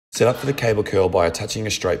Set up for the cable curl by attaching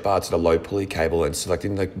a straight bar to the low pulley cable and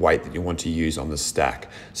selecting the weight that you want to use on the stack.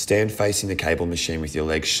 Stand facing the cable machine with your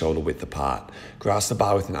legs shoulder width apart. Grasp the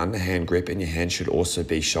bar with an underhand grip and your hand should also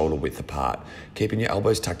be shoulder width apart. Keeping your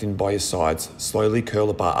elbows tucked in by your sides, slowly curl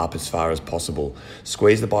the bar up as far as possible.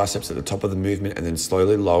 Squeeze the biceps at the top of the movement and then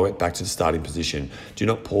slowly lower it back to the starting position. Do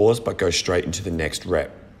not pause but go straight into the next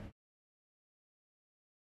rep.